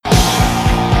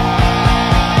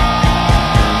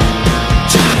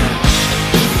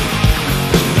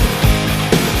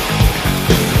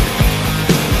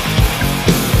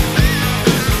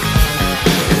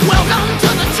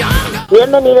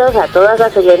bienvenidos a todas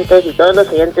las oyentes y todos los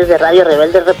oyentes de Radio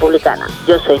Rebelde Republicana.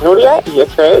 Yo soy Nuria y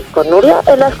esto es Con Nuria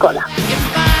en la Escola.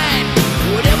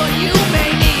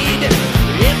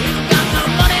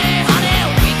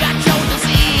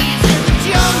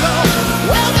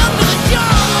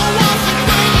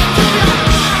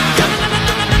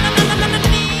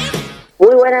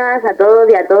 Muy buenas a todos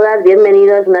y a todas,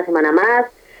 bienvenidos una semana más.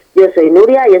 Yo soy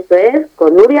Nuria y esto es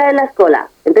Con Nuria en la Escola.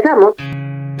 ¡Empezamos!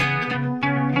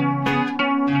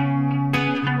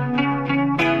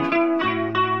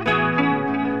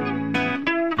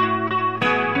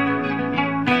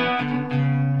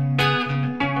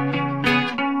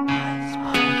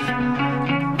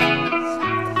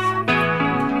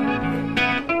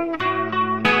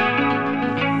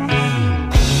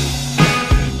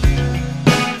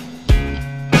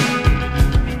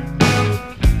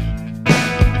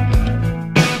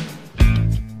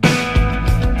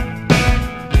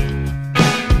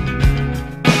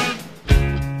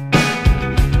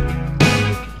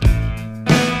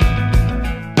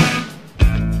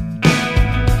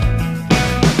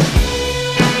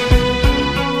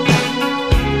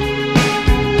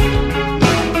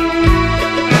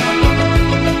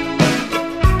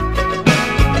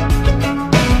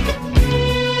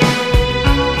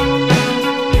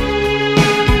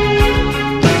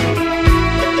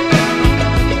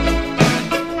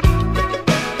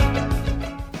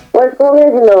 Pues como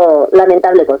viene siendo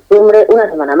lamentable costumbre, una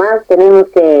semana más tenemos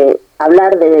que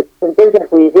hablar de sentencias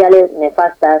judiciales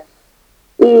nefastas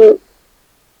y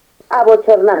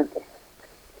abochornantes.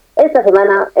 Esta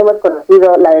semana hemos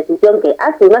conocido la decisión que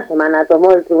hace una semana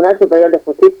tomó el Tribunal Superior de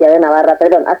Justicia de Navarra,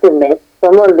 hace un mes,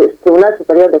 tomó el Tribunal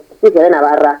Superior de Justicia de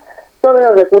Navarra sobre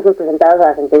los recursos presentados a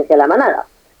la sentencia de La Manada.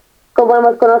 Como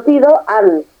hemos conocido,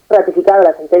 han ratificado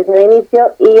la sentencia de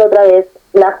inicio y otra vez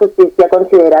la justicia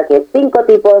considera que 5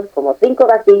 tipos, como 5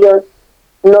 castillos,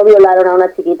 no violaron a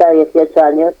una chiquita de 18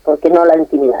 años porque no la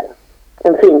intimidaron.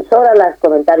 En fin, sobran los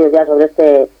comentarios ya sobre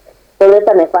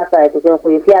esta nefasta decisión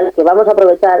judicial, que vamos a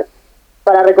aprovechar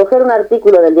para recoger un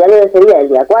artículo del Diario de Sevilla del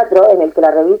día 4, en el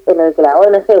que la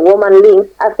ONG Woman Links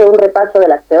hace un repaso de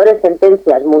las peores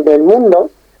sentencias del mundo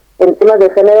en temas de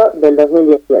género del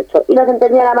 2018. Y la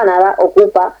sentencia de La Manada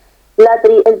ocupa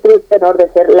el triste honor de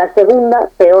ser la segunda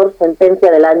peor sentencia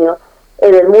del año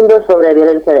en el mundo sobre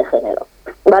violencia de género.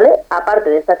 ¿Vale? Aparte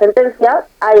de esta sentencia,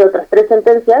 hay otras 3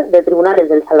 sentencias de tribunales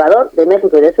de El Salvador, de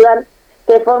México y de Sudán,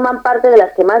 que forman parte de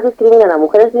las que más discriminan a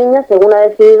mujeres y niñas, según ha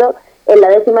decidido en la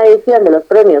 10ª edición de los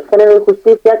premios Género y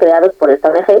Justicia creados por esta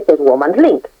ONG, que es Women's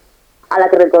Link, a la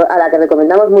que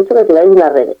recomendamos mucho que sigáis en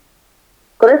las redes.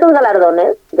 Con estos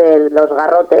galardones de los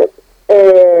garrotes,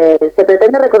 se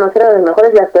pretende reconocer a las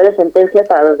mejores y las peores sentencias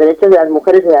para los derechos de las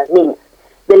mujeres y de las niñas.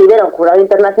 Delibera un jurado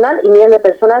internacional y miles de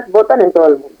personas votan en todo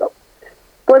el mundo.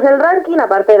 Pues el ranking,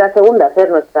 aparte de la segunda ser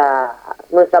nuestra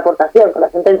aportación con la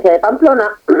sentencia de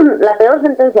Pamplona, la peor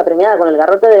sentencia premiada con el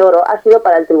garrote de oro ha sido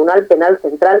para el Tribunal Penal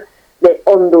Central de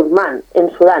Omdurmán, en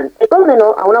Sudán, que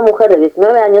condenó a una mujer de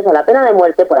 19 años a la pena de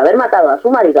muerte por haber matado a su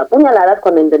marido a puñaladas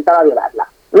cuando intentaba violarla.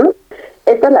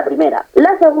 Esta es la primera.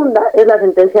 La segunda es la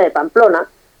sentencia de Pamplona,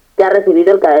 que ha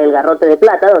recibido el garrote de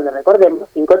plata, donde, recordemos,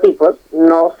 5 tipos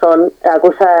no son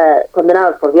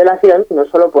condenados por violación, sino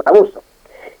solo por abuso.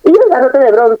 Y el garrote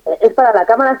de bronce es para la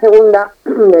Cámara Segunda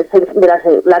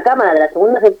la Cámara de la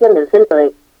Segunda Sección del Centro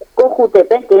de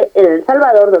Cojutepeque, en El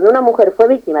Salvador, donde una mujer fue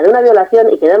víctima de una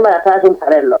violación y quedó embarazada sin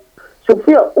saberlo.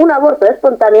 Sufrió un aborto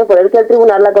espontáneo por el que el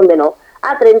tribunal la condenó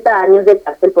a 30 años de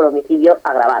cárcel por homicidio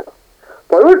agravado.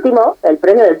 Por último, el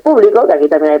premio del público, que aquí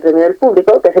también hay premio del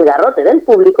público, que es el garrote del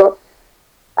público,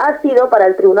 ha sido para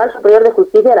el Tribunal Superior de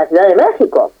Justicia de la Ciudad de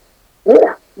México.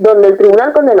 Mira, donde el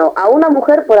tribunal condenó a una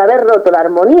mujer por haber roto la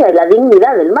armonía y la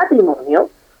dignidad del matrimonio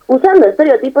usando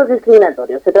estereotipos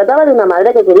discriminatorios. Se trataba de una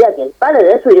madre que quería que el padre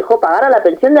de su hijo pagara la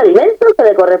pensión de alimentos que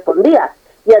le correspondía,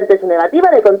 y ante su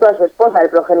negativa le contó a su esposa, el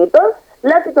progenitor,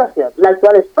 la situación. La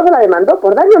actual esposa la demandó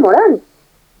por daño moral.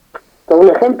 Con un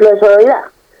ejemplo de sororidad.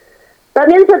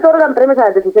 También se otorgan premios a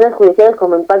las decisiones judiciales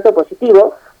como impacto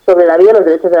positivo sobre la vida y los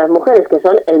derechos de las mujeres, que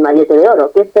son el Mallete de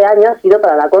Oro, que este año ha sido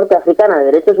para la Corte Africana de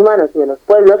Derechos Humanos y de los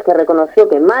Pueblos, que reconoció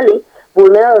que Mali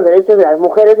vulnera los derechos de las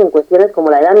mujeres en cuestiones como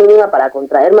la edad mínima para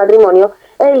contraer matrimonio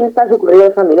e insta a su cuidado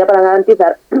de familia para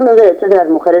garantizar los derechos de las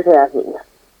mujeres y de las niñas.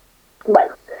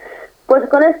 Bueno, pues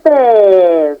con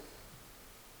este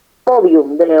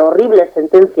podium de horribles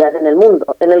sentencias en el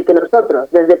mundo, en el que nosotros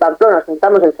desde Pamplona nos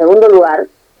sentamos en segundo lugar,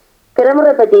 queremos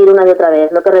repetir una y otra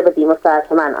vez lo que repetimos cada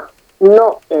semana.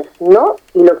 No es no,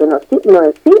 y lo que no es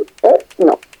sí es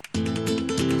no.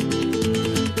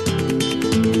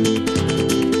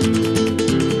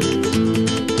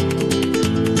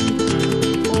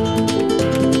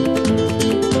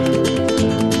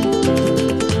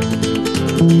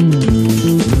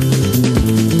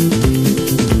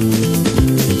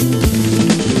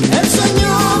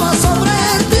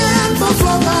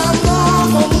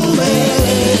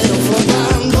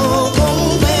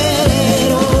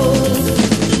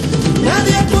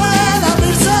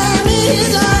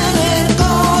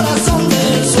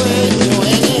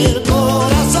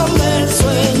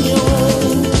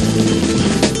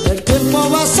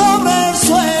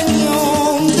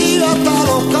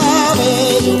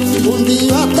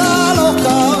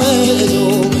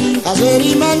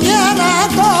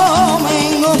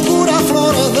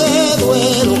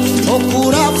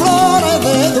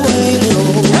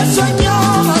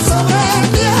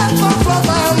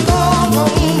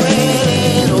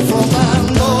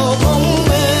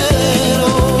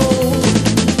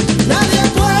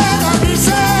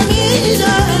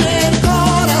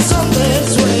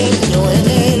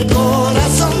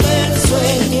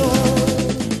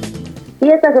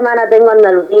 semana tengo a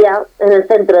Andalucía en el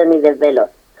centro de mis desvelos.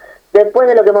 Después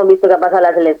de lo que hemos visto que ha pasado en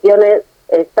las elecciones,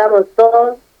 estamos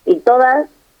todos y todas,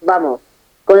 vamos,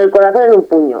 con el corazón en un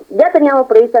puño. Ya teníamos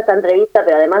prevista esta entrevista,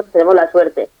 pero además tenemos la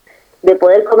suerte de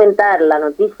poder comentar la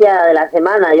noticia de la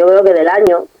semana, yo creo que del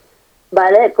año,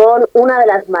 ¿vale? Con una de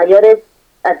las mayores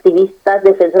activistas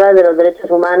defensoras de los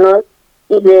derechos humanos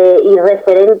y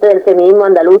referente del feminismo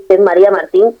andaluz, que es María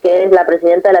Martín, que es la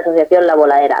presidenta de la Asociación La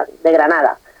Volaera, de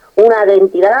Granada. Una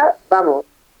entidad, vamos,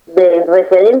 de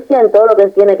referencia en todo lo que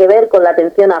tiene que ver con la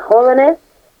atención a jóvenes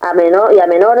y a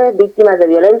menores víctimas de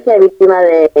violencia y víctimas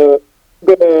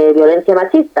de violencia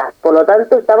machista. Por lo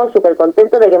tanto, estamos súper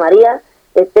contentos de que María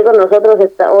esté con nosotros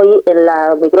hoy en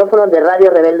los micrófonos de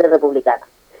Radio Rebelde Republicana.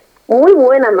 Muy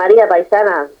buenas, María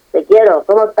Paisana, te quiero,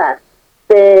 ¿cómo estás?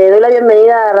 Te doy la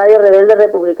bienvenida a Radio Rebelde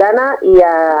Republicana y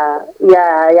a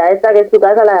esta que es tu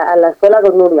casa, a la escuela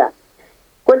con Nuria.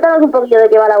 Cuéntanos un poquillo de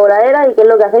qué va La Voladera y qué es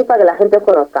lo que hacéis para que la gente os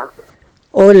conozca.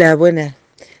 Hola, buenas.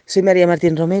 Soy María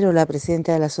Martín Romero, la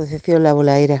presidenta de la asociación La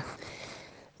Voladera.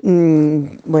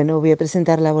 Bueno, voy a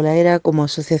presentar La Voladera como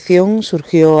asociación.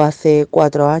 Surgió hace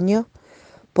 4 años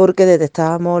porque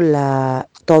detectábamos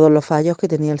todos los fallos que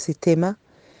tenía el sistema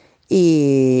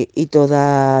y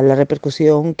toda la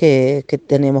repercusión que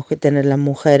tenemos que tener las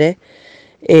mujeres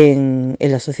en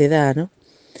la sociedad, ¿no?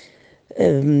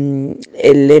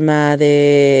 El lema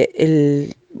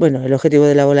el objetivo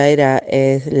de La Voladera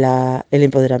es el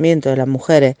empoderamiento de las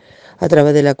mujeres a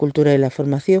través de la cultura y la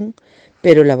formación,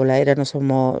 pero La Voladera no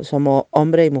somos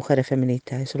hombres y mujeres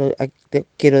feministas, eso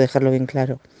quiero dejarlo bien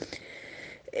claro.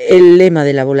 El lema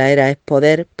de La Voladera es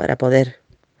poder para poder,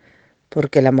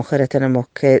 porque las mujeres tenemos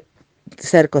que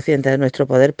ser conscientes de nuestro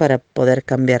poder para poder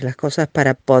cambiar las cosas,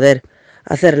 para poder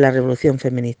hacer la revolución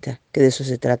feminista, que de eso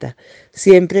se trata,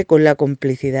 siempre con la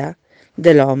complicidad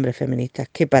de los hombres feministas,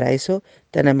 que para eso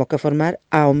tenemos que formar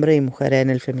a hombres y mujeres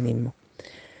en el feminismo,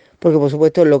 porque por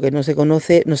supuesto lo que no se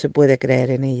conoce no se puede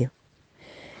creer en ello.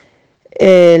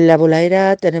 En La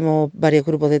Voladera tenemos varios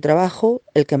grupos de trabajo,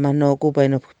 el que más nos ocupa y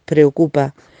nos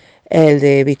preocupa es el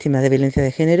de víctimas de violencia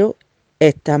de género.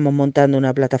 Hemos montado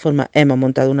una plataforma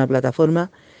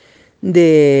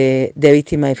de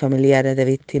víctimas y familiares de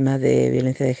víctimas de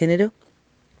violencia de género,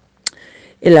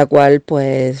 en la cual,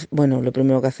 pues, bueno, lo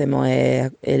primero que hacemos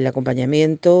es el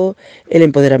acompañamiento, el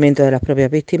empoderamiento de las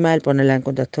propias víctimas, el ponerlas en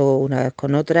contacto unas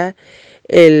con otras,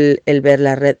 el ver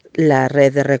la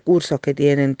red de recursos que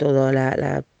tienen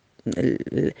toda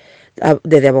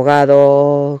desde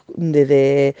abogados,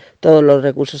 desde todos los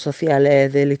recursos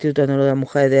sociales del Instituto Andaluz de la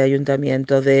Mujer, de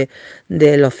ayuntamientos, de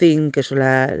los CIN, que son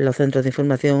los centros de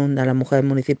información de las mujeres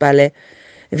municipales,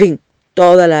 en fin,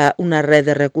 una red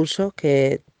de recursos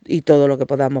y todo lo que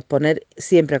podamos poner,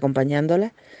 siempre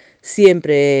acompañándolas,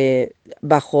 siempre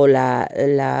bajo lo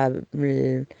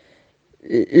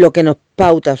que nos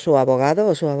pauta su abogado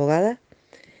o su abogada.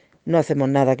 No hacemos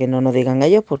nada que no nos digan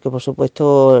ellos, porque por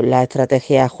supuesto las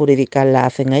estrategias jurídicas las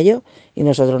hacen ellos y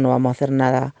nosotros no vamos a hacer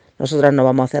nada, nosotras no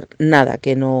vamos a hacer nada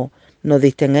que no nos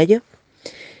dicten ellos.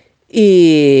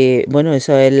 Y bueno,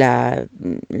 eso es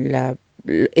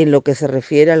en lo que se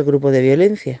refiere al grupo de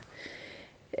violencia.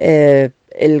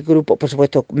 El grupo, por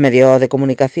supuesto, medios de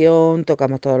comunicación,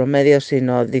 tocamos todos los medios, si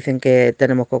nos dicen que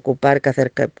tenemos que ocupar, que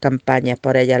hacer campañas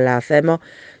por ellas, las hacemos,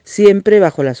 siempre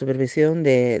bajo la supervisión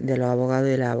de los abogados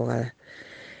y las abogadas.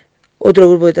 Otro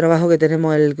grupo de trabajo que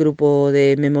tenemos es el grupo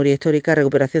de memoria histórica,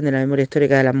 recuperación de la memoria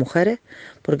histórica de las mujeres,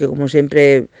 porque como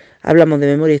siempre hablamos de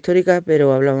memoria histórica,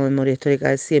 pero hablamos de memoria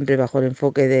histórica siempre bajo el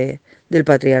enfoque del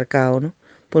patriarcado, ¿no?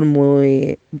 Por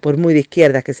muy de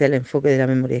izquierdas que sea el enfoque de la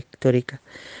memoria histórica.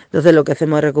 Entonces lo que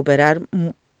hacemos es recuperar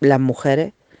las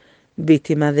mujeres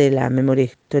víctimas de la memoria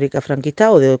histórica franquista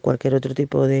o de cualquier otro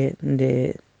tipo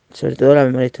sobre todo la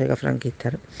memoria histórica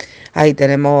franquista, ¿no? Ahí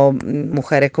tenemos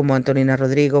mujeres como Antonina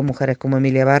Rodrigo, mujeres como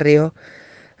Emilia Barrios,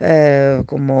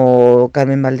 como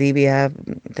Carmen Valdivia.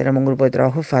 Tenemos un grupo de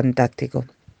trabajo fantástico.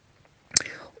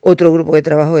 Otro grupo de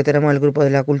trabajo que tenemos es el grupo de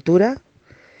la cultura,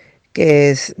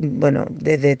 que es, bueno,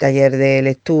 desde taller de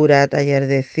lectura, taller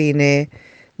de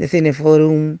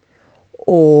cineforum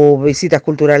o visitas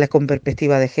culturales con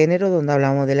perspectiva de género, donde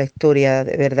hablamos de la historia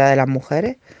de verdad de las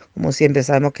mujeres. Como siempre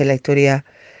sabemos que la historia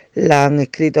la han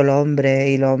escrito los hombres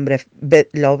y los hombres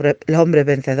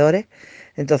vencedores.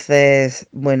 Entonces,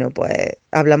 bueno, pues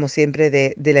hablamos siempre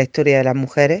de la historia de las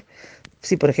mujeres.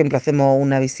 Si, por ejemplo, hacemos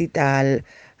una visita al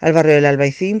barrio del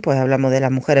Albaicín, pues hablamos de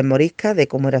las mujeres moriscas, de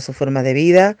cómo era su forma de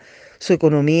vida, su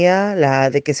economía,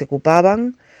 de qué se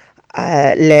ocupaban.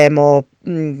 Leemos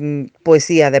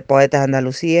poesía de poetas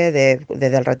andalusíes,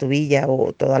 desde el Ratubilla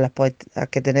o todas las poetas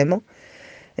que tenemos.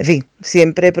 En fin,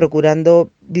 siempre procurando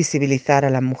visibilizar a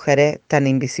las mujeres tan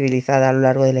invisibilizadas a lo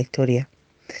largo de la historia.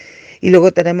 Y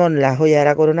luego tenemos la joya de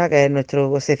la corona, que es nuestra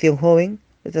sección joven,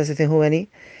 nuestra sección juvenil,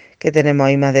 que tenemos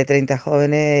ahí más de 30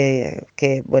 jóvenes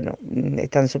que, bueno,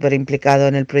 están súper implicados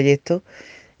en el proyecto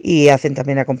y hacen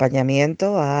también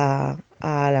acompañamiento a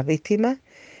las víctimas.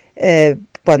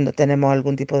 Cuando tenemos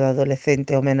algún tipo de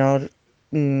adolescente o menor,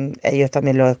 ellos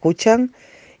también los escuchan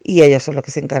y ellos son los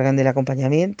que se encargan del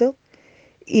acompañamiento.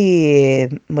 Y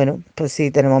bueno, pues sí,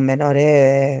 tenemos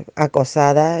menores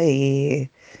acosadas e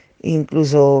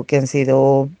incluso que han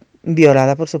sido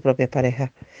violadas por sus propias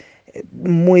parejas.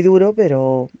 Muy duro,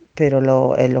 pero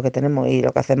es lo que tenemos y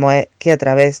lo que hacemos es que a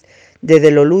través,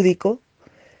 desde lo lúdico,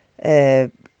 eh,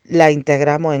 la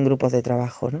integramos en grupos de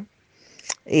trabajo, ¿no?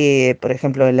 Y, por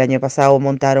ejemplo, el año pasado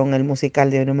montaron el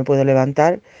musical de Hoy no me puedo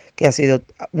levantar, que ha sido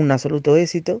un absoluto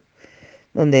éxito,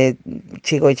 donde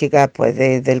chicos y chicas pues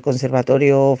del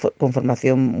conservatorio con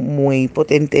formación muy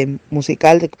potente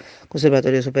musical, del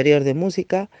Conservatorio Superior de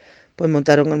Música, pues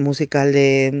montaron el musical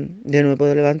de No me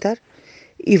puedo levantar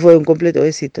y fue un completo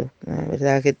éxito. La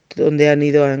verdad que donde han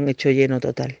ido han hecho lleno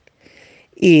total.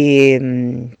 Y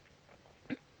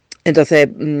entonces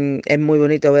es muy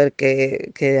bonito ver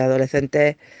que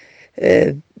adolescentes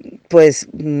eh, pues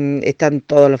están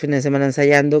todos los fines de semana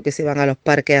ensayando, que se van a los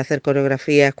parques a hacer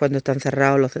coreografías cuando están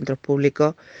cerrados los centros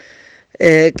públicos,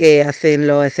 que hacen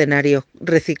los escenarios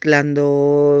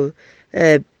reciclando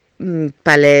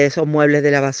palés o muebles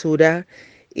de la basura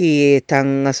y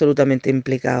están absolutamente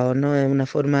implicados, ¿no? Es una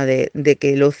forma de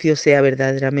que el ocio sea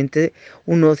verdaderamente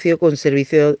un ocio con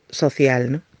servicio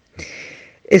social, ¿no?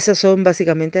 Esas son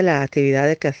básicamente las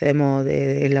actividades que hacemos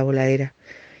en la voladera.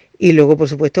 Y luego, por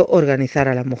supuesto, organizar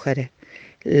a las mujeres.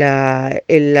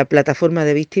 En la plataforma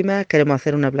de víctimas, queremos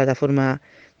hacer una plataforma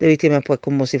de víctimas, pues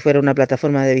como si fuera una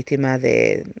plataforma de víctimas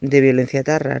de violencia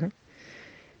etarra, ¿no?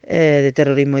 De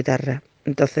terrorismo etarra.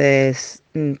 Entonces,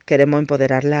 queremos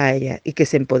empoderarlas a ellas y que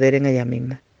se empoderen ellas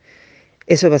mismas.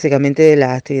 Eso es básicamente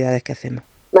las actividades que hacemos.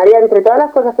 María, entre todas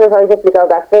las cosas que os habéis explicado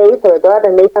que hacéis, sobre todo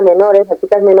atendéis a menores, a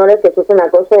chicas menores que sufren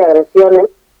acoso y agresiones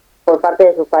por parte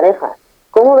de sus parejas.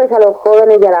 ¿Cómo ves a los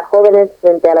jóvenes y a las jóvenes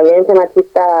frente a la violencia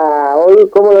machista hoy?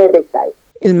 ¿Cómo lo detectáis?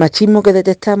 El machismo que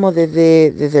detectamos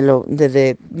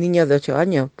desde niños de 8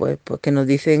 años, pues que nos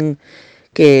dicen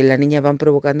que las niñas van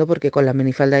provocando porque con las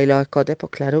minifaldas y los escotes, pues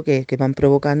claro que van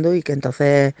provocando y que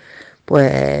entonces,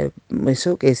 pues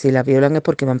eso, que si las violan es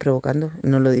porque van provocando.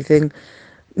 Nos lo dicen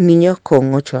niños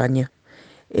con 8 años.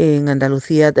 En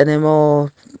Andalucía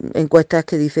tenemos encuestas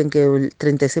que dicen que el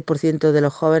 36% de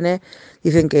los jóvenes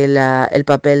dicen que el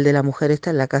papel de la mujer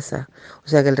está en la casa. O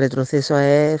sea que el retroceso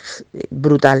es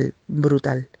brutal,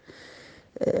 brutal.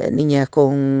 Niñas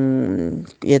con,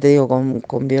 ya te digo,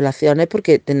 con violaciones,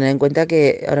 porque tener en cuenta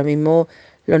que ahora mismo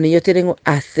los niños tienen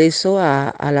acceso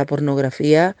a la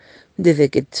pornografía desde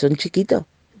que son chiquitos.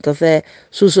 Entonces,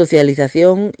 su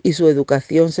socialización y su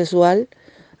educación sexual,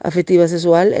 afectiva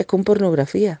sexual, es con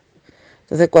pornografía.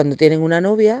 Entonces, cuando tienen una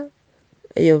novia,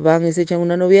 ellos van y se echan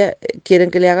una novia,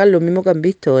 quieren que le hagan lo mismo que han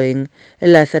visto en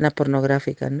las escenas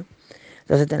pornográficas, ¿no?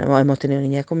 Entonces hemos tenido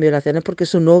niñas con violaciones porque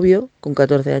su novio con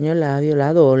 14 años la ha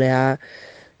violado o ha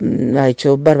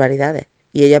hecho barbaridades.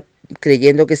 Y ella,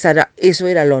 creyendo que eso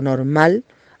era lo normal,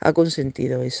 ha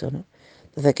consentido eso, ¿no?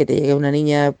 Entonces que te llegue una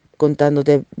niña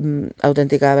contándote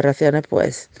auténticas aberraciones,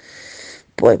 pues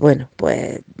bueno,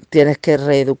 pues tienes que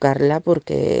reeducarla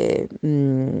porque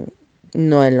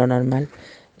no es lo normal.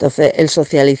 Entonces el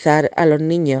socializar a los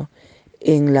niños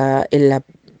en la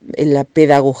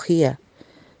pedagogía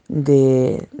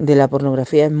de la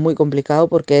pornografía es muy complicado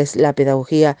porque es la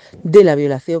pedagogía de la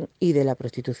violación y de la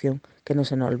prostitución, que no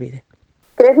se nos olvide.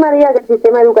 ¿Crees, María, que el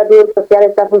sistema educativo y social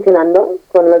está funcionando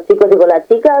con los chicos y con las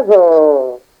chicas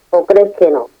o crees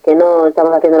que no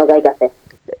estamos haciendo lo que hay que hacer?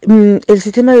 El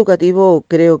sistema educativo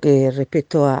creo que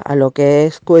respecto a lo que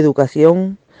es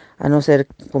coeducación, a no ser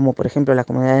como por ejemplo la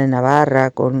Comunidad de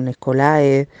Navarra con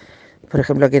Escolae, por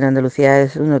ejemplo aquí en Andalucía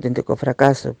es un auténtico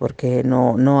fracaso porque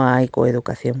no hay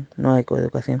coeducación, no hay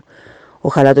coeducación.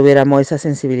 Ojalá tuviéramos esa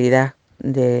sensibilidad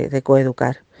de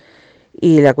coeducar.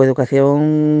 Y la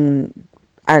coeducación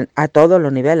a todos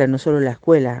los niveles, no solo en la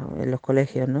escuela, en los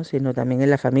colegios, ¿no? Sino también en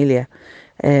la familia.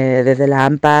 Desde la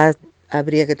AMPA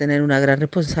habría que tener una gran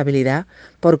responsabilidad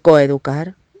por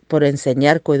coeducar, por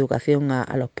enseñar coeducación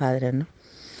a los padres, ¿no?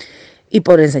 Y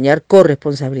por enseñar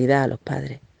corresponsabilidad a los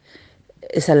padres.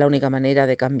 Esa es la única manera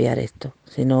de cambiar esto,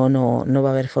 si no, no va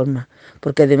a haber forma,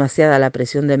 porque es demasiada la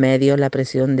presión de medios, la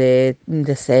presión de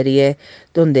series,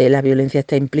 donde la violencia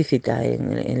está implícita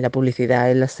en la publicidad,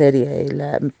 en las series, en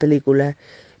las películas,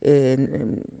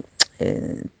 en,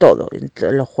 todo, en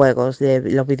los juegos,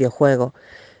 los videojuegos.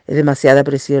 Es demasiada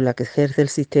presión la que ejerce el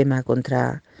sistema por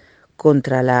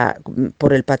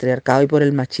el patriarcado y por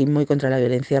el machismo y contra la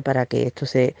violencia para que esto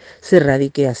se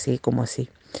erradique así como así.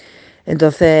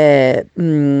 Entonces,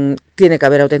 tiene que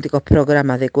haber auténticos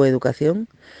programas de coeducación,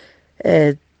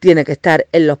 tiene que estar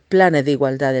en los planes de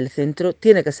igualdad del centro,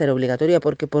 tiene que ser obligatoria,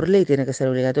 porque por ley tiene que ser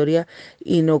obligatoria,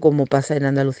 y no como pasa en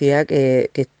Andalucía,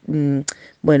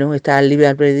 bueno, está al libre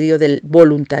albedrío del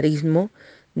voluntarismo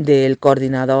del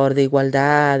coordinador de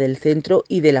igualdad del centro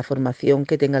y de la formación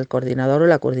que tenga el coordinador o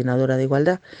la coordinadora de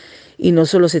igualdad. Y no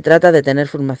solo se trata de tener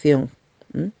formación,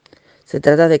 se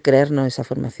trata de creernos esa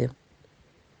formación,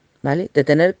 ¿vale? De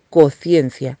tener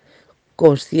conciencia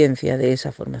de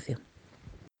esa formación.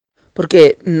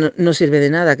 Porque no sirve de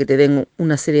nada que te den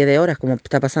una serie de horas, como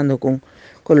está pasando con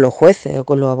los jueces o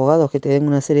con los abogados, que te den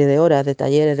una serie de horas de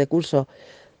talleres, de cursos,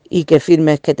 y que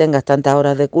firmes que tengas tantas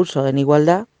horas de cursos en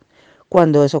igualdad,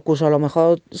 cuando esos cursos a lo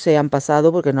mejor se han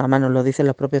pasado, porque nada más nos lo dicen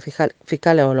los propios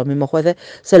fiscales o los mismos jueces,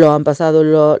 se los han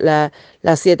pasado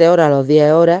las 7 horas, los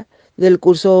 10 horas del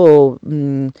curso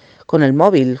con el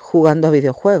móvil, jugando a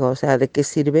videojuegos. O sea, ¿de qué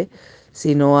sirve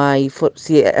si no hay,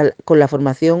 si con la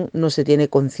formación no se tiene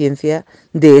conciencia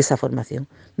de esa formación?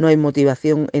 No hay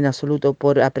motivación en absoluto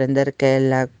por aprender qué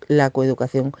es la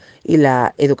coeducación y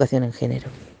la educación en género.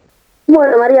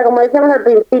 Bueno, María, como decíamos al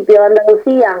principio,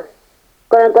 Andalucía,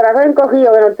 con el corazón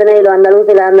encogido que nos tenéis los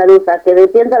andaluces y las andaluzas, que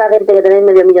piensa la gente que tenéis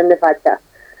 500.000 de fachas.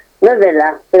 No es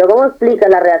verdad, pero ¿cómo explicas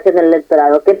la reacción del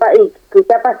electorado? ¿Qué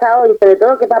ha pasado y sobre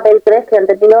todo qué papel crees que han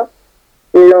tenido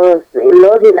los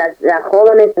y las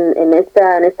jóvenes en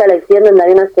esta elección, donde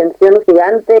hay una extensión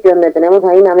gigante y donde tenemos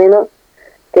ahí nada menos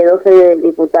que 12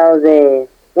 diputados de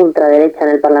ultraderecha en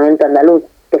el Parlamento andaluz,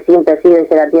 que siempre ha sido y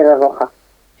será tierra roja?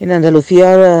 En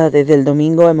Andalucía desde el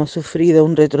domingo hemos sufrido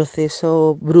un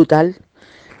retroceso brutal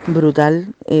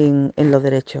en los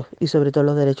derechos, y sobre todo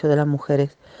los derechos de las mujeres,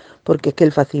 porque es que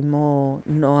el fascismo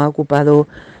nos ha ocupado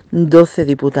 12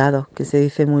 diputados, que se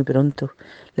dice muy pronto.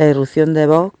 La irrupción de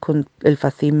Vox con el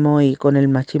fascismo y con el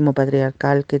machismo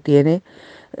patriarcal que tiene,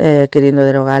 queriendo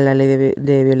derogar la ley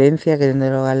de violencia, queriendo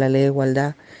derogar la ley de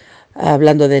igualdad,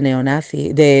 hablando de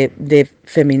neonazi, de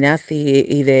feminazi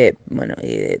y de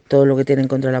todo lo que tienen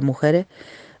contra las mujeres,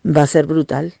 va a ser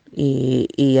brutal,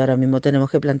 y ahora mismo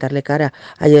tenemos que plantarle cara.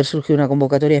 Ayer surgió una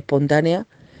convocatoria espontánea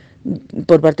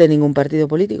por parte de ningún partido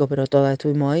político, pero todas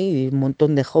estuvimos ahí, y un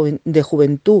montón de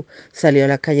juventud salió a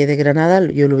las calles de Granada.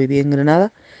 Yo lo viví en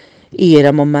Granada, y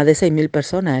éramos más de 6.000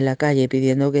 personas en la calle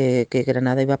pidiendo que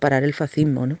Granada iba a parar el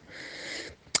fascismo, ¿no?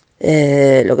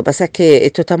 Lo que pasa es que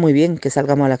esto está muy bien, que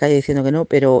salgamos a la calle diciendo que no,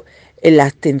 pero la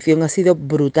abstención ha sido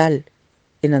brutal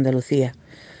en Andalucía.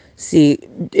 Sí,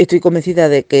 estoy convencida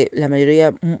de que la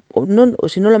mayoría, o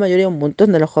si no la mayoría, un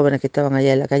montón de los jóvenes que estaban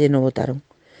allá en la calle no votaron.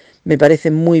 Me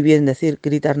parece muy bien decir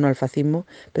gritar no al fascismo,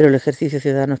 pero el ejercicio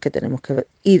ciudadano es que tenemos que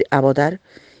ir a votar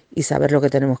y saber lo que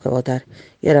tenemos que votar.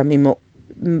 Y ahora mismo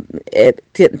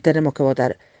tenemos que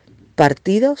votar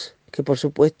partidos que, por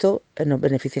supuesto, nos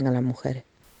beneficien a las mujeres.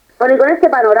 Bueno, y con este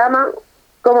panorama,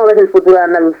 ¿cómo ves el futuro de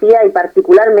Andalucía y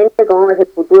particularmente cómo ves el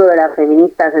futuro de las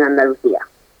feministas en Andalucía?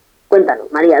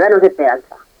 Cuéntanos, María, danos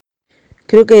esperanza.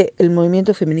 Creo que el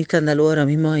movimiento feminista andaluz ahora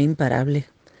mismo es imparable.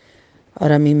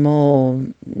 Ahora mismo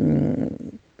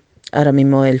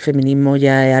el feminismo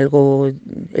ya es algo.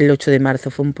 El 8 de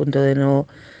marzo fue un punto de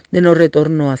no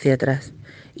retorno hacia atrás,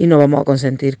 y no vamos a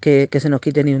consentir que se nos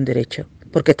quite ni un derecho,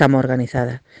 porque estamos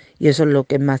organizadas, y eso es lo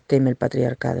que más teme el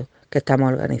patriarcado, que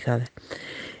estamos organizadas.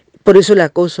 Por eso el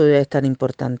acoso es tan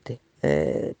importante,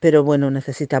 pero bueno,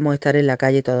 necesitamos estar en la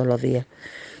calle todos los días,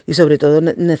 y sobre todo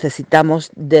necesitamos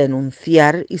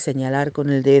denunciar y señalar con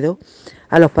el dedo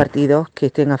a los partidos que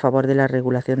estén a favor de la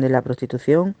regulación de la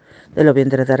prostitución, de los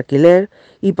vientres de alquiler,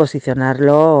 y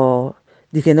posicionarlos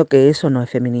diciendo que eso no es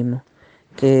feminismo,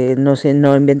 que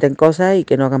no inventen cosas y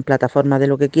que no hagan plataformas de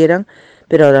lo que quieran.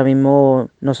 Pero ahora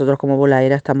mismo nosotros como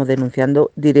Volaera estamos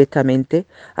denunciando directamente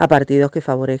a partidos que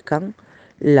favorezcan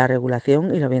la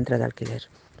regulación y los vientres de alquiler.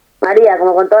 María,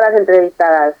 como con todas las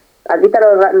entrevistadas, habilita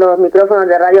los micrófonos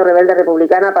de Radio Rebelde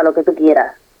Republicana para lo que tú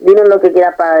quieras. Dinos lo que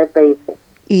quieras para despedirte.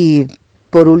 Y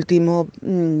por último,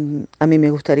 a mí me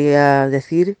gustaría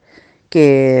decir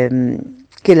que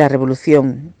la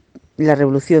revolución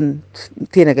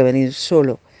tiene que venir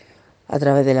solo a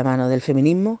través de la mano del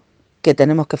feminismo, que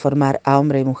tenemos que formar a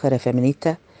hombres y mujeres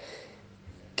feministas,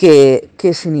 que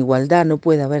sin igualdad no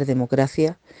puede haber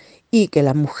democracia, y que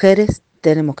las mujeres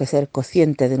tenemos que ser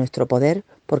conscientes de nuestro poder,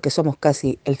 porque somos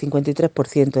casi el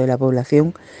 53% de la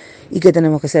población, y que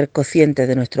tenemos que ser conscientes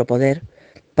de nuestro poder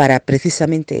para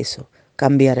precisamente eso,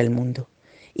 cambiar el mundo.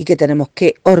 y que tenemos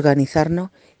que organizarnos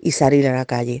y salir a la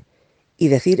calle y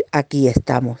decir aquí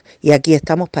estamos y aquí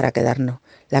estamos para quedarnos.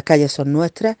 Las calles son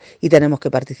nuestras y tenemos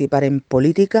que participar en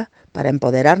política para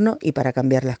empoderarnos y para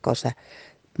cambiar las cosas.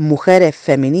 Mujeres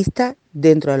feministas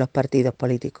dentro de los partidos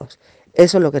políticos.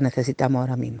 Eso es lo que necesitamos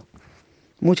ahora mismo.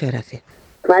 Muchas gracias.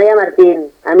 María Martín,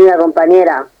 amiga,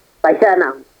 compañera,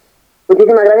 paisana,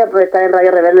 muchísimas gracias por estar en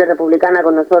Radio Rebelde Republicana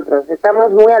con nosotros.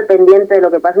 Estamos muy al pendiente de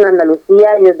lo que pasa en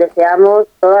Andalucía y os deseamos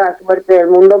toda la suerte del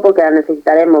mundo porque la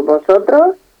necesitaremos.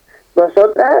 Vosotros,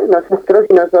 vosotras, nosotros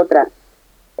y nosotras.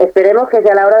 Esperemos que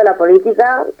sea la hora de la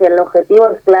política, que el objetivo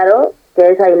es claro, que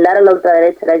es aislar a la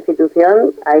ultraderecha de la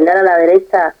institución, aislar a la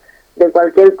derecha de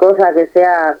cualquier cosa que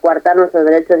sea coartar nuestros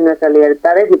derechos y nuestras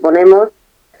libertades, y ponemos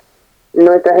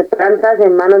nuestras esperanzas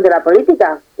en manos de la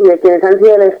política y de quienes han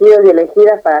sido elegidos y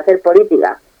elegidas para hacer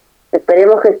política.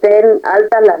 Esperemos que estén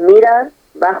altas las miras,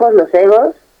 bajos los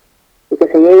egos, y que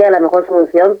se llegue a la mejor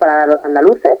solución para los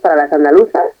andaluces, para las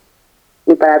andaluzas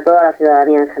y para toda la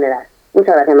ciudadanía en general.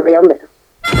 Muchas gracias, María, un beso.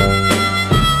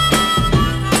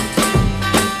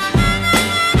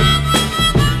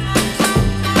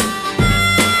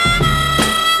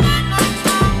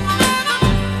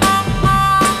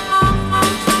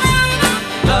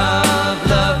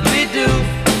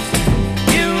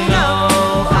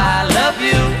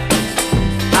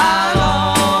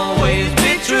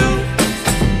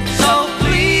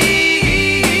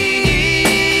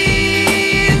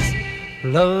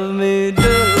 Love me do,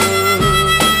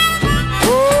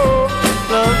 oh,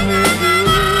 love me do.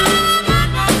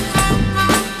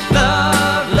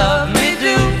 Love me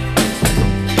do.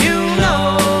 You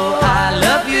know I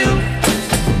love you.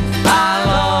 I'll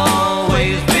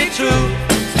always be true.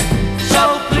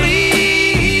 So please,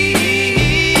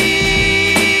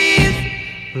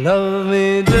 love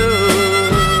me do,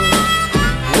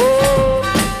 oh,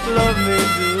 love me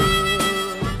do.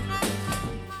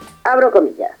 Abro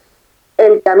comillas.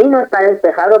 El camino está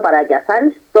despejado para que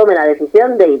Assange tome la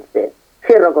decisión de irse.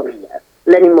 Cierro comillas.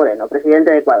 Lenín Moreno, presidente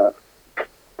de Ecuador.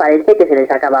 Parece que se les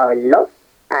ha acabado el love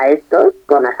a estos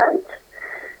con Assange.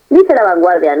 Dice La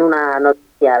Vanguardia en una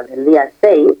noticia del día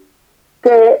 6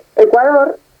 que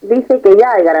Ecuador dice que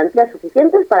ya hay garantías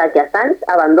suficientes para que Assange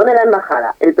abandone la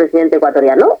embajada. El presidente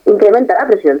ecuatoriano incrementa la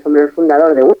presión sobre el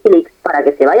fundador de Wikileaks para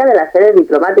que se vaya de la sede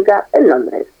diplomática en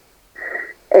Londres.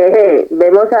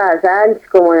 Vemos a Assange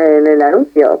como en el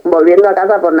anuncio, volviendo a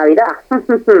casa por Navidad.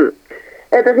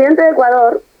 El presidente de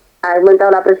Ecuador ha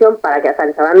aumentado la presión para que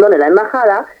Assange abandone la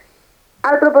embajada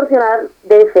al proporcionar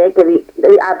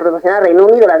a Reino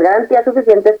Unido las garantías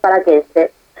suficientes para que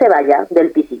éste se vaya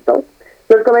del pisito.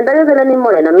 Los comentarios de Lenín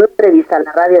Moreno en una entrevista en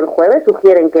la radio el jueves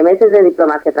sugieren que meses de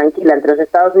diplomacia tranquila entre los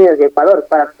Estados Unidos y Ecuador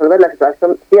para resolver la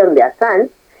situación de Assange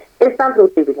están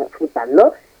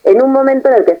fructificando en un momento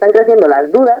en el que están creciendo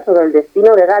las dudas sobre el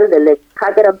destino legal del ex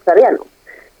hacker australiano.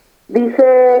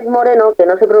 Dice Moreno que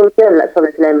no se pronunció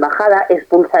sobre si la embajada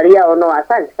expulsaría o no a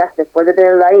Assange. Después de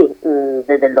tenerlo ahí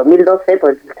desde el 2012,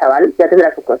 pues el chaval ya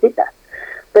tendrá sus cositas.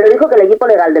 Pero dijo que el equipo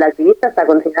legal del activista está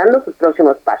considerando sus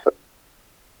próximos pasos.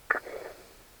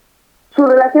 Su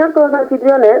relación con los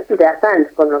anfitriones de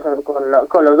Assange, con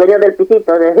los dueños del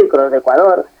pisito, es decir, con los de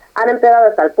Ecuador, han empeorado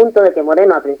hasta el punto de que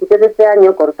Moreno a principios de este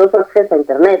año cortó su acceso a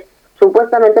Internet,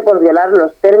 supuestamente por violar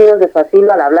los términos de su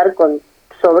asilo al hablar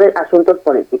sobre asuntos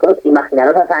políticos.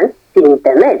 Imaginaros a Assange sin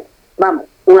Internet. Vamos,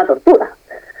 una tortura.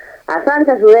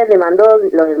 Assange a su vez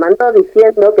lo demandó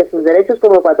diciendo que sus derechos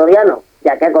como ecuatoriano,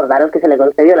 ya que acordaros que se le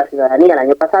concedió la ciudadanía el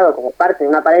año pasado como parte de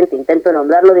un aparente intento de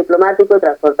nombrarlo diplomático y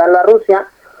transportarlo a Rusia,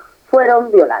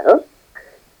 fueron violados.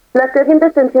 Las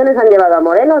crecientes tensiones han llevado a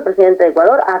Moreno, el presidente de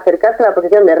Ecuador, a acercarse a la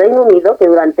posición de Reino Unido, que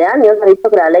durante años ha dicho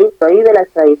que la ley prohíbe la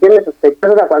extradición de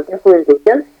sospechosos a cualquier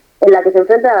jurisdicción en la que se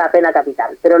enfrenten a la pena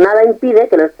capital. Pero nada impide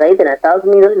que lo extraditen a Estados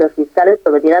Unidos y los fiscales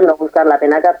prometieran no buscar la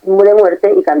pena de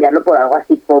muerte y cambiarlo por algo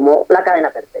así como la cadena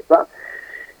perpetua.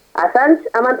 Assange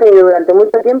ha mantenido durante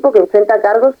mucho tiempo que enfrenta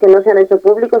cargos que no se han hecho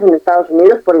públicos en Estados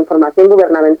Unidos por información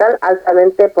gubernamental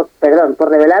por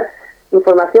revelar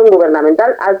información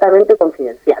gubernamental altamente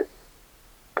confidencial.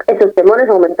 Esos temores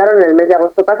aumentaron en el mes de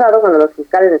agosto pasado cuando los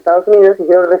fiscales de Estados Unidos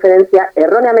hicieron referencia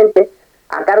erróneamente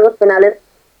a cargos penales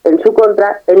en su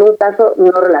contra en un caso no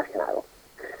relacionado.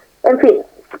 En fin,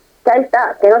 que ahí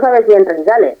está, que no sabe si entra ni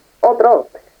sale. Otro,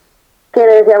 que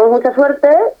le deseamos mucha suerte,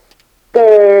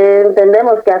 que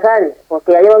entendemos que Assange,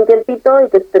 porque ya lleva un tiempito, y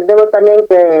que entendemos también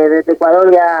que desde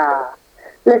Ecuador ya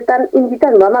le están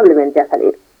invitando amablemente a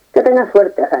salir. Que tenga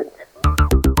suerte, Assange.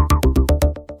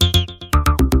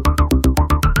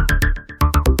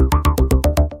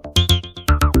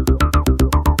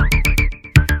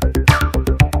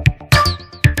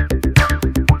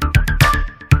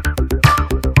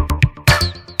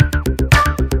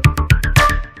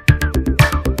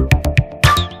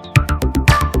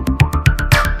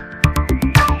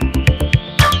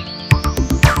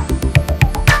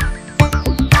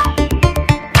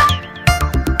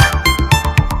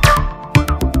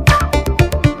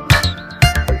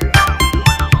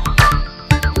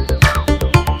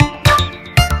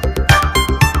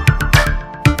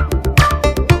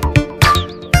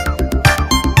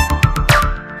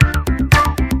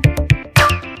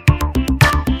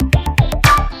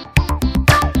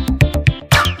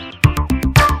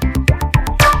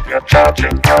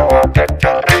 watching grow up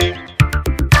victory.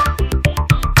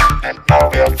 El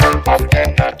novio full of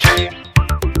energy.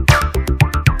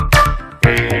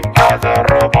 We are the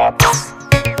robots.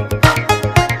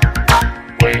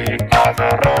 We are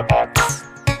the robots.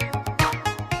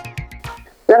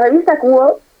 La revista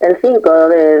Cuo, el 5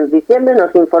 de diciembre,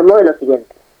 nos informó de lo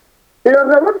siguiente.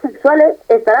 Los robots sexuales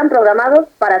estarán programados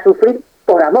para sufrir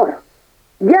por amor.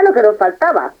 Ya lo que nos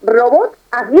faltaba, robots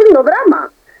haciendo drama.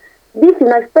 Dice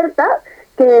una experta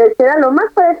que será lo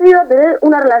más parecido a tener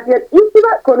una relación íntima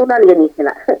con un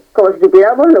alienígena. Como si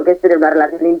supiéramos lo que es tener una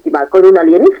relación íntima con un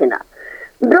alienígena.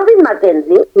 Robin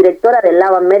Mackenzie, directora del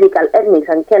Law and Medical Ethics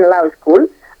and Kent Law School,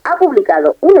 ha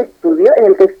publicado un estudio en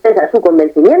el que expresa su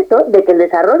convencimiento de que el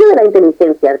desarrollo de la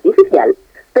inteligencia artificial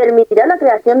permitirá la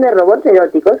creación de robots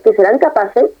eróticos que serán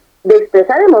capaces de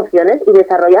expresar emociones y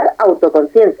desarrollar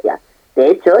autoconciencia. De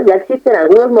hecho, ya existen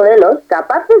algunos modelos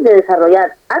capaces de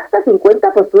desarrollar hasta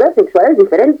 50 posturas sexuales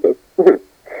diferentes.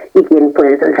 ¿Y quién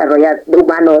puede desarrollar de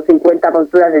humano 50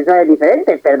 posturas sexuales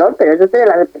diferentes? Perdón, pero eso tiene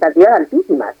las expectativas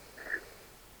altísimas.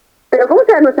 ¿Pero cómo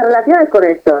serán nuestras relaciones con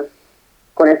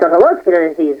estos robots, quiero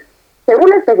decir?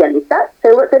 Según la especialista,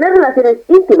 tener relaciones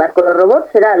íntimas con los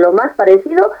robots será lo más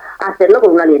parecido a hacerlo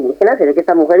con un alienígena. Se ve que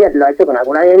esta mujer ya lo ha hecho con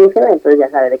algún alienígena, entonces ya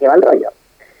sabe de qué va el rollo.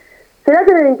 Será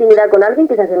tener intimidad con alguien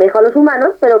que se asemeja a los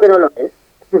humanos, pero que no lo es.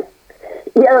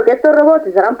 Y dado que estos robots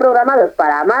estarán programados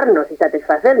para amarnos y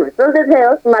satisfacer nuestros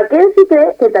deseos, Mackenzie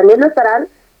cree que también lo estarán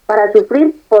para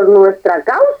sufrir por nuestra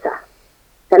causa.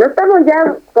 O sea, no estamos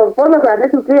ya conformes con hacer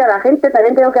sufrir a la gente,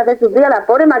 también tenemos que hacer sufrir a la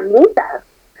pobre maquinita.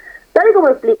 Tal y como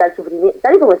explica,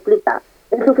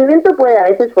 el sufrimiento puede a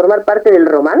veces formar parte del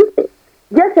romance,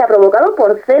 ya sea provocado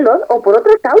por celos o por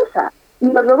otra causa.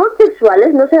 Y los robots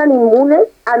sexuales no serán inmunes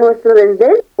a nuestro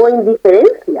desdén o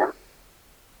indiferencia.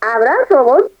 Habrá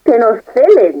robots que nos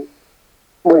celen.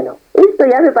 Bueno, esto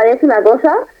ya me parece una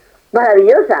cosa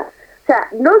maravillosa. O sea,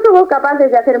 no somos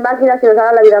capaces de hacer máquinas que nos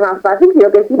hagan la vida más fácil,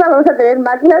 sino que encima vamos a tener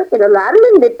máquinas que nos la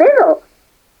armen de pedo.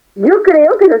 Yo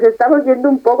creo que nos estamos yendo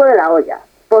un poco de la olla.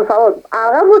 Por favor,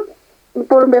 hagamos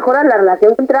por mejorar la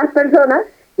relación entre las personas,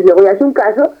 y luego ya es un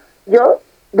caso, yo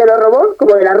de los robots,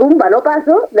 como de la rumba no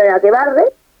paso, de la que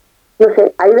barre, no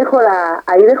sé, ahí dejo la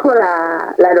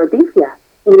noticia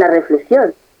y la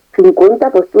reflexión. 50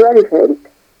 posturas diferentes,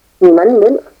 ni más ni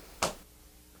menos.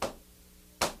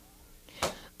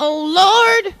 Oh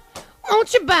Lord,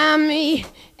 won't you buy me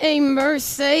a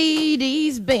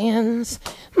Mercedes-Benz?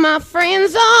 My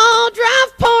friends all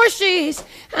drive Porsches,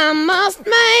 I must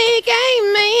make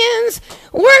amends.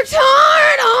 Worked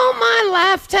hard all my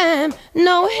lifetime,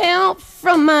 no help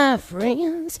from my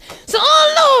friends. So,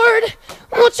 oh Lord,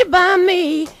 won't you buy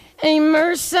me a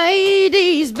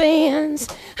Mercedes-Benz?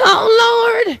 Oh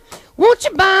Lord, won't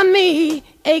you buy me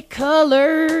a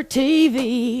color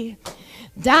TV?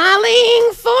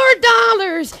 Dialing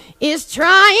 $4 is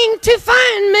trying to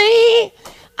find me.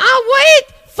 I wait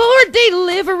for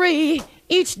delivery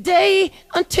each day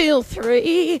until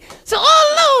 3. So,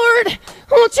 oh Lord,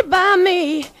 won't you buy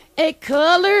me a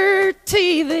color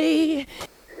TV?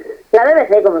 La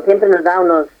BBC, como siempre, nos da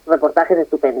unos reportajes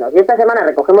estupendos. Y esta semana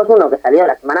recogemos uno que salió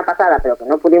la semana pasada, pero que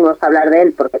no pudimos hablar de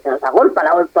él porque se nos agolpa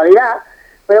la actualidad,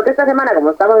 pero que esta semana,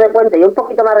 como estamos de puente y un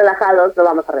poquito más relajados, lo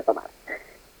vamos a retomar.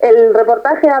 El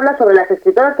reportaje habla sobre las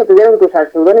escritoras que tuvieron que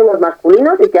usar seudónimos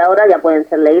masculinos y que ahora ya pueden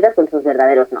ser leídas con sus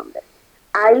verdaderos nombres.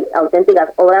 Hay auténticas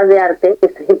obras de arte que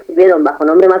se escribieron bajo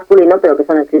nombre masculino, pero que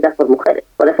son escritas por mujeres.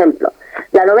 Por ejemplo,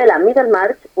 la novela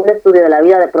Middlemarch, un estudio de la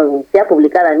vida de provincia,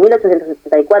 publicada en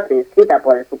 1874 y escrita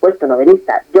por el supuesto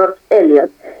novelista George Eliot,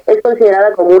 es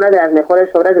considerada como una de las mejores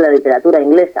obras de la literatura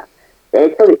inglesa. De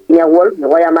hecho, Virginia Woolf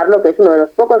llegó a llamarlo que es uno de los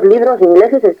pocos libros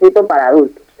ingleses escritos para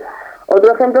adultos.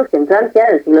 Otro ejemplo es que en Francia,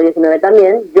 en el siglo XIX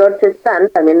también, George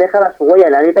Sand también dejaba su huella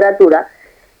en la literatura.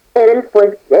 Él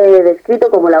fue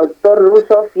descrito como el autor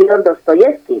ruso Fyodor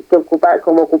Dostoyevsky, que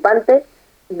como ocupante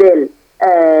del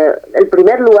el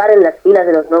primer lugar en las filas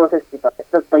de los nuevos escritores.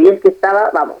 Dostoyevsky estaba,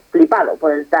 flipado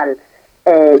por el tal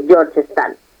George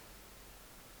Sand.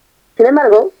 Sin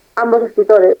embargo, ambos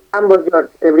escritores, George,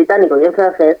 el británico y el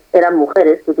francés, eran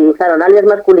mujeres que utilizaron alias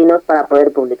masculinos para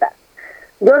poder publicar.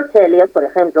 George Eliot, por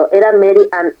ejemplo, era Mary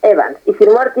Ann Evans y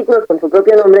firmó artículos con su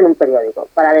propio nombre en un periódico.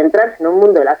 Para adentrarse en un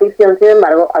mundo de la ficción, sin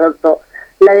embargo, adoptó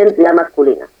la identidad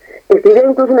masculina. Escribió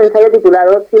incluso un ensayo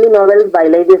titulado Silly Novels by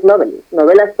Ladies Novelists,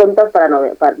 novelas tontas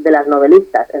de las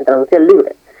novelistas, en traducción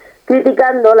libre,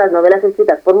 criticando las novelas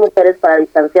escritas por mujeres para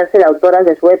distanciarse de autoras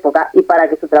de su época y para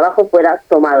que su trabajo fuera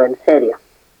tomado en serio.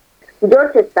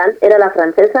 George Sand era la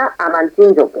francesa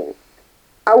Amandine Jopin.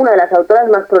 a una de las autoras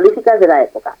más prolíficas de la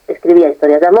época. Escribía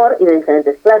historias de amor y de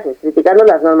diferentes clases, criticando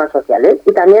las normas sociales,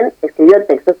 y también escribió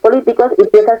textos políticos y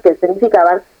piezas que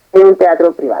escenificaban en un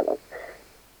teatro privado.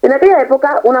 En aquella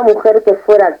época, una mujer que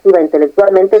fuera activa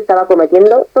intelectualmente estaba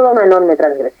cometiendo toda una enorme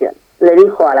transgresión. Le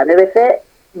dijo a la BBC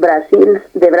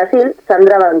de Brasil,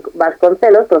 Sandra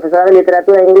Vasconcelos, profesora de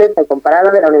literatura inglesa y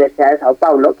comparada de la Universidad de Sao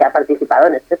Paulo, que ha participado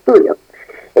en este estudio.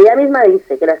 Ella misma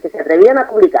dice que las que se atrevían a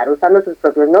publicar usando sus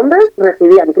propios nombres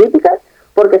recibían críticas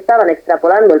porque estaban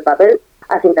extrapolando el papel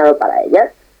asignado para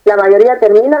ellas. La mayoría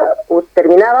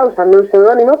terminaba usando un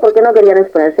seudónimo porque no querían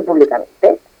exponerse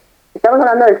públicamente. Estamos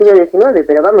hablando del siglo XIX,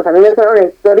 pero vamos, a mí me suena una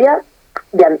historia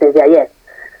de antes de ayer.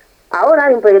 Ahora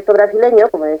hay un proyecto brasileño,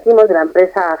 como decimos, de la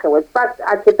empresa Gewetpack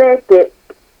HP, que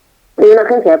es una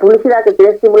agencia de publicidad que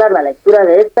quiere estimular la lectura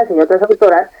de estas y otras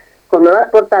autoras con nuevas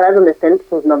portadas donde estén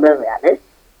sus nombres reales.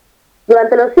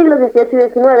 Durante los siglos XVIII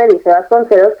y XIX, dice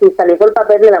Vasconcelos, cristalizó el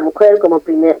papel de la mujer como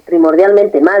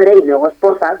primordialmente madre y luego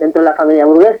esposa dentro de la familia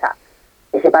burguesa.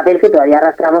 Ese papel que todavía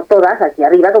arrastramos todas aquí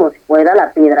arriba como si fuera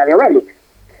la piedra de Obélix.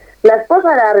 La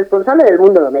esposa era responsable del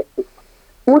mundo doméstico.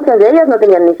 Muchas de ellas no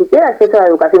tenían ni siquiera acceso a la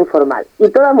educación formal, y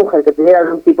toda mujer que tuviera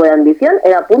algún tipo de ambición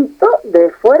era punto de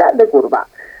fuera de curva.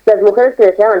 Las mujeres que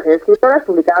deseaban ser escritoras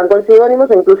publicaban con seudónimos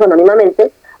o incluso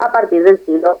anónimamente a partir del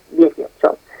siglo XVIII.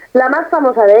 La más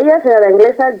famosa de ellas era la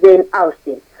inglesa Jane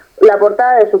Austen. La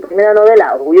portada de su primera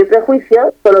novela, Orgullo y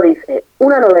Prejuicio, solo dice: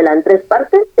 una novela en 3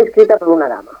 partes escrita por una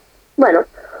dama. Bueno,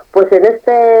 pues en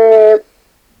este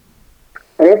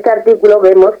artículo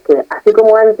vemos que, así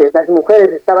como antes las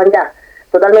mujeres estaban ya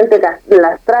totalmente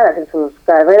lastradas en sus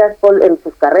carreras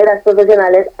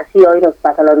profesionales, así hoy nos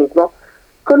pasa lo mismo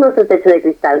con nuestro techo de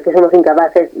cristal, que somos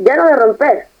incapaces ya no de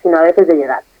romper, sino a veces de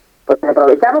llegar. Pues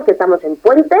aprovechamos que estamos en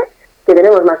puente, que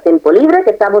tenemos más tiempo libre, que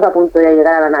estamos a punto de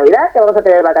llegar a la Navidad, que vamos a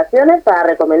tener vacaciones, para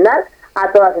recomendar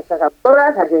a todas estas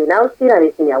autoras, a Jane Austen, a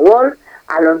Virginia Woolf,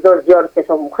 a los 2 George que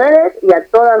son mujeres, y a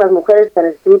todas las mujeres que han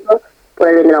escrito por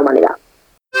el bien de la humanidad.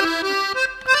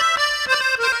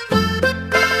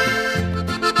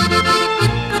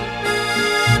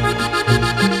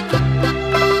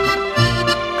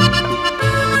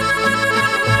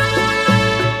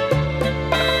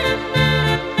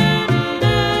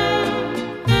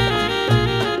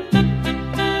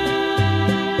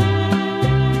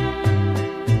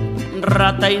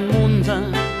 Rata inmunda,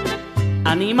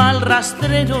 animal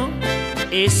rastrero,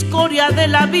 escoria de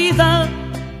la vida,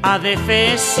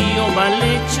 adefesio mal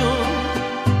hecho,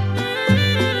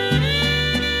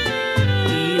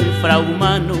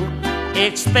 infrahumano,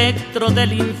 espectro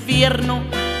del infierno,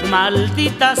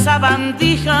 maldita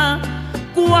sabandija,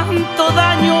 cuánto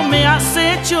daño me has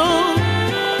hecho.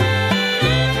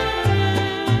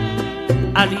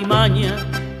 Alimaña,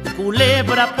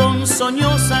 culebra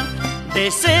ponzoñosa,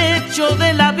 desecho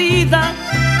de la vida,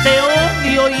 te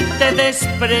odio y te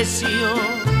desprecio.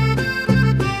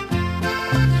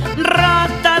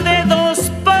 Rata de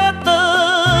 2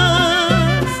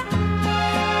 patas,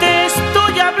 te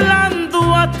estoy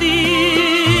hablando a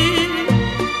ti,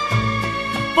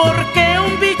 porque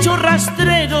un bicho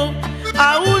rastrero,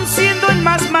 aun siendo el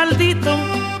más maldito,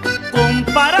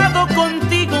 comparado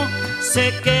contigo,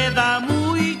 se queda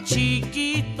muy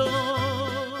chiquito.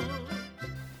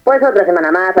 Pues otra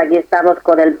semana más, aquí estamos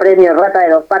con el premio Rata de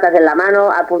 2 patas en la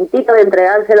mano, a puntito de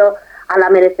entregárselo a la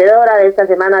merecedora de esta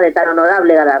semana de tan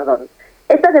honorable galardón.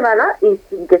 Esta semana, y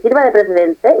sin que sirva de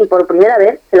precedente, y por primera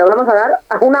vez, se lo vamos a dar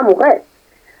a una mujer,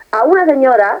 a una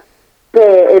señora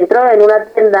que entró en una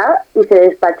tienda y se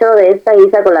despachó de esta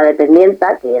guisa con la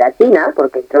dependienta, que era china,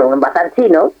 porque entró en un bazar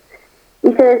chino,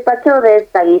 y se despachó de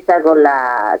esta guisa con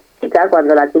la chica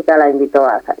cuando la chica la invitó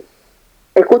a salir.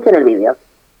 Escuchen el vídeo.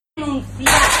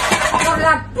 ¡Por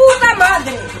la puta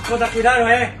madre! Cosa, cuidado,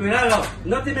 cuidado.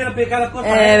 No te quiero picar las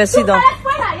cosas. Besito. Para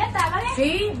afuera, ya está, ¿vale?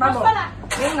 Sí, vamos. Afuera.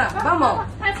 Venga, vamos.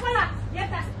 Para afuera, ya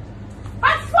está.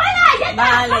 ¡Para afuera, ya está!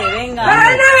 Vale, venga. ¡Pero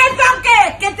no me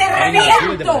toques, que te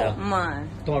reviento! Man.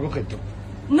 Toma, coge esto.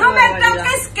 ¡No me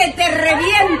toques, que te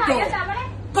reviento! Ya está, ¿vale?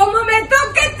 Como me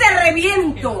toques, te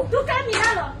reviento. Tú que has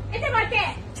mirado. ¿Este para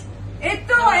qué?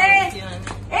 Esto es...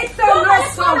 Esto Tú no para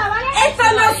son... afuera, ¿vale? Esto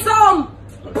no son...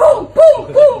 ¡Pum, pum,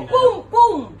 pum, pum,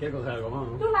 pum! ¿Quieres coger algo más?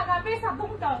 Tú la cabeza,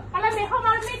 punto. A lo mejor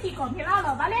magnético,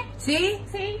 mirado, ¿vale? ¿Sí?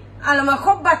 Sí. A lo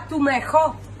mejor vas tú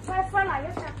mejor. Para afuera, ya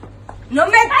está. ¡No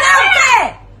me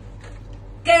toques!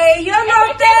 ¡Que yo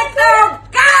no te he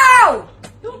tocado!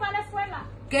 Tú para afuera.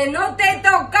 ¡Que no te he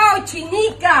tocado,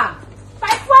 chinica!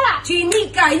 Para afuera.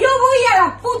 Chinica, yo voy a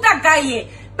la puta calle,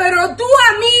 pero tú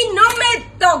a mí no me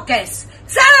toques.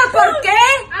 ¿Sabes por qué?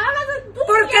 Ahora tú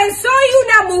Porque soy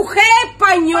una mujer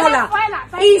española. Para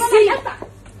afuera, Y ya sí, está.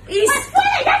 Y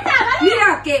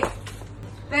mira que...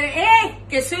 Pero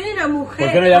que soy una mujer.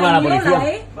 ¿Por qué no llama a la española,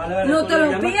 policía? Vale, No ¿por te qué no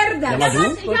lo llama? pierdas. ¿Llama tú?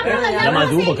 Llama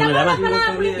tú, ¿por qué no llamas? Llama a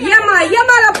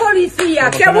la policía,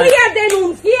 ¿Por que qué no- voy a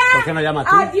denunciar ¿Por qué no llamas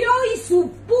tú? a Dios y su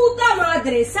puta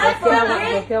madre. ¿Sabes por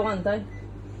qué? ¿Qué aguantáis?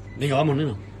 Venga, vamos,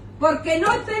 neno. Porque no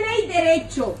tenéis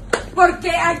derecho. Porque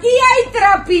aquí hay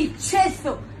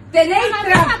trapichezo. Tenéis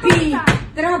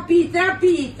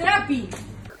trapi.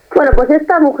 Bueno, pues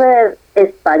esta mujer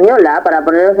española, para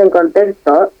ponernos en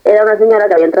contexto, era una señora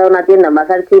que había entrado a una tienda en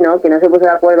bazar chino, que no se puso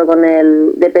de acuerdo con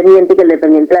el dependiente y que el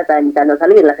dependiente la estaba invitando a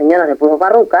salir. La señora se puso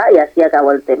farruca y así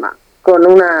acabó el tema, con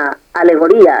una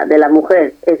alegoría de la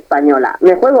mujer española.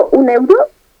 Me juego €1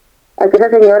 a que esa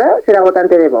señora será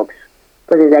votante de Vox.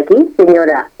 Pues desde aquí,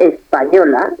 señora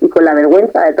española, y con la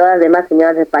vergüenza de todas las demás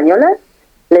señoras españolas,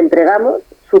 le entregamos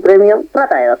su premio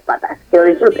Rata de 2 patas. Que lo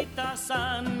disfrute.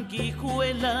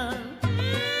 Sanguijuela,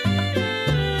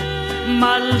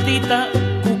 maldita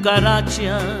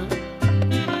cucaracha,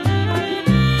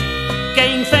 que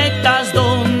infectas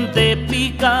donde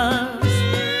picas,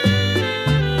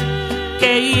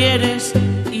 que hieres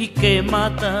y que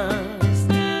matas.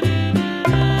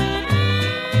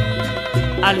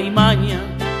 Alimaña,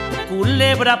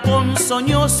 culebra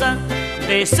ponzoñosa,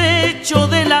 desecho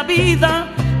de la vida,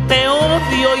 te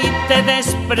odio y te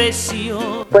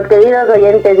desprecio. Pues queridos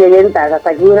oyentes y oyentas, hasta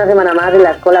aquí una semana más en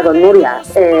La Escola con Nuria.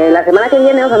 La semana que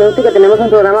viene os anuncio que tenemos un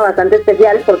programa bastante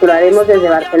especial porque lo haremos desde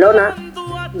Barcelona,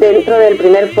 dentro del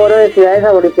primer foro de ciudades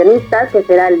abolicionistas, que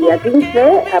será el día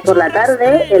 15 por la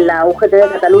tarde en la UGT de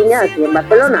Cataluña, aquí en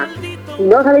Barcelona. Si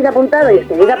no os habéis apuntado y os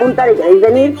queréis apuntar y queréis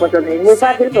venir, pues lo tenéis muy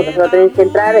fácil, porque solo tenéis que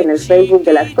entrar en el Facebook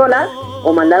de La Escola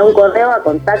o mandar un correo a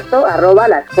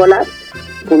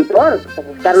contacto@laescola.org, o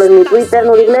buscarlo en mi Twitter,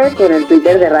 Nuriglés, o en el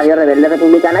Twitter de Radio Rebelde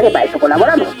Republicana, que para eso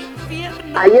colaboramos.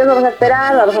 Allí os vamos a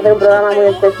esperar, vamos a hacer un programa muy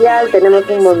especial, tenemos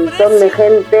un montón de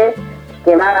gente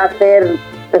que va a hacer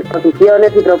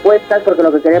exposiciones y propuestas, porque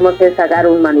lo que queremos es sacar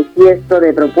un manifiesto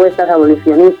de propuestas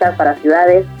abolicionistas para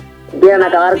ciudades que quieran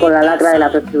acabar con la lacra de la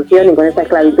prostitución y con esta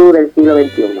esclavitud del siglo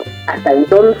XXI. Hasta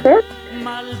entonces,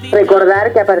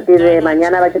 recordar que a partir de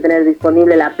mañana vais a tener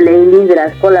disponible la playlist de La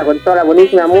Escola con toda la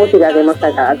buenísima música que hemos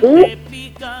sacado aquí.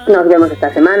 Nos vemos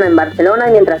esta semana en Barcelona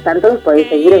y mientras tanto os podéis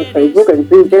seguir en Facebook, en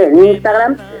Twitter, en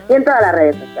Instagram y en todas las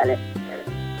redes sociales.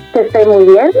 Que estéis muy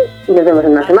bien y nos vemos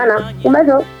en una semana. Un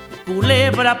beso.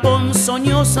 Culebra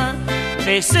ponzoñosa,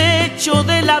 desecho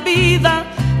de la vida,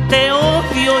 te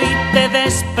odio y te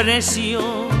desprecio.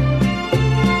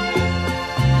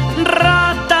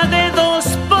 Rata de 2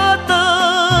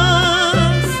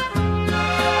 patas,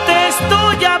 te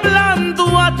estoy hablando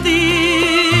a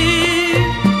ti,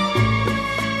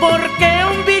 porque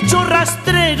un bicho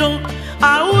rastrero,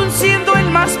 aun siendo el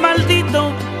más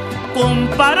maldito,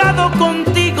 comparado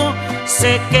contigo,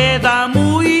 se queda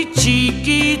muy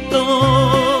chiquito.